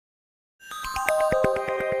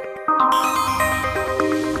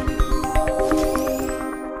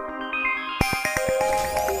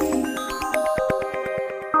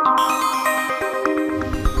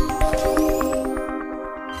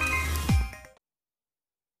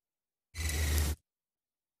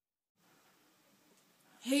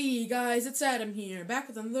Hey guys, it's Adam here, back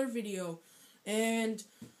with another video, and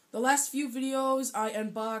the last few videos I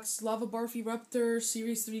unboxed Lava Barf Eruptor,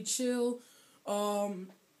 Series 3 Chill,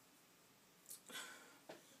 who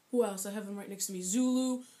else? I have him right next to me,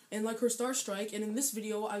 Zulu, and like her Star Strike, and in this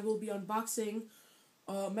video I will be unboxing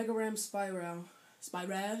Mega Ram Spyro.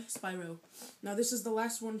 Spyro. Now this is the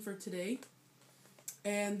last one for today,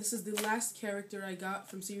 and this is the last character I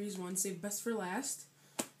got from Series 1, saved best for last.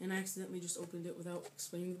 And I accidentally just opened it without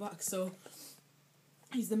explaining the box. So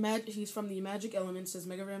he's from the Magic Element, says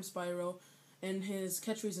Mega Ram Spyro, and his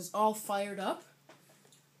catchphrase is all fired up.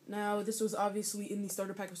 Now this was obviously in the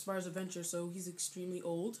starter pack of Spyro's Adventure, so he's extremely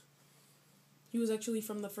old. He was actually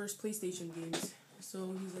from the first PlayStation games,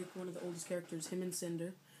 so he's like one of the oldest characters, him and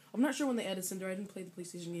Cinder. I'm not sure when they added Cinder, I didn't play the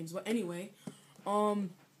PlayStation games, but anyway,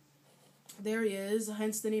 there he is,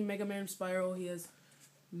 hence the name Mega Ram Spyro. He has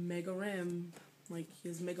Mega Ram. Like, he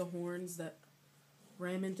has mega horns that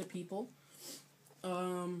ram into people.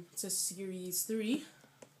 It says Series 3.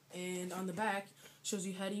 And on the back, shows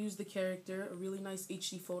you how to use the character. A really nice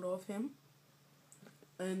HD photo of him.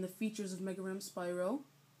 And the features of Mega Ram Spyro.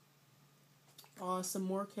 Some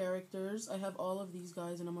more characters. I have all of these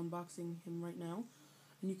guys, and I'm unboxing him right now.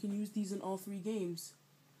 And you can use these in all 3 games.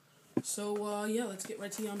 So, yeah, let's get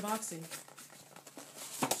right to the unboxing.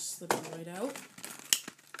 Just slip it right out.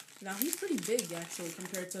 Now, he's pretty big, actually,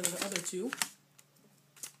 compared to the other two.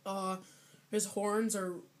 His horns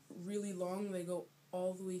are really long. They go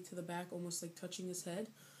all the way to the back, almost like touching his head.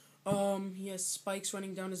 He has spikes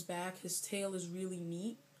running down his back. His tail is really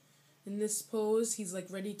neat. In this pose, he's, like,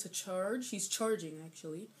 ready to charge. He's charging,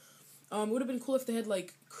 actually. It would have been cool if they had,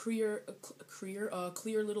 like, clear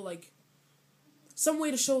little, like, some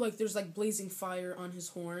way to show, like, there's, like, blazing fire on his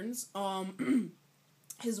horns.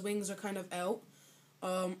 His wings are kind of out.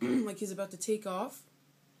 Like he's about to take off,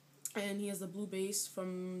 and he has the blue base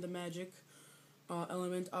from the Magic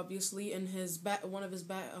Element, obviously, and one of his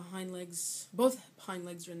hind legs, both hind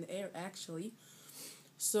legs are in the air, actually.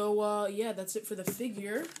 So, yeah, that's it for the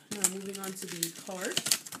figure. Now, moving on to the card.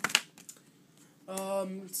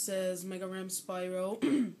 It says Mega Ram Spyro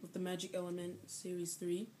with the Magic Element, Series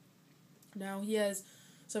 3. Now, he has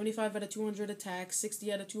 75 out of 200 attack,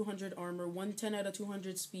 60 out of 200 armor, 110 out of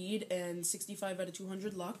 200 speed, and 65 out of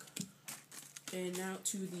 200 luck. And now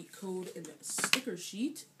to the code and sticker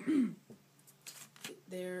sheet.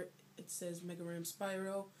 There it says Mega Ram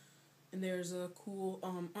Spyro, and there's a cool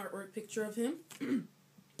artwork picture of him.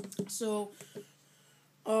 So,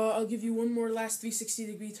 I'll give you one more last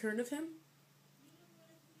 360-degree turn of him.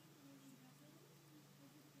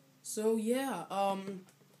 So, yeah,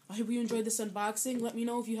 I hope you enjoyed this unboxing. Let me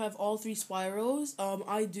know if you have all 3 Spyros.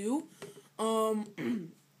 I do.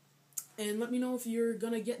 And let me know if you're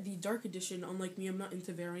gonna get the Dark Edition. Unlike me, I'm not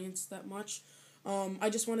into variants that much. I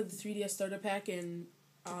just wanted the 3DS starter pack, and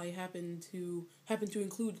I happen to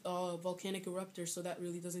include Volcanic Eruptor, so that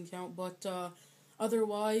really doesn't count. But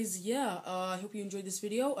otherwise, yeah. I hope you enjoyed this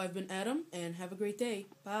video. I've been Adam, and have a great day.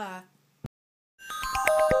 Bye.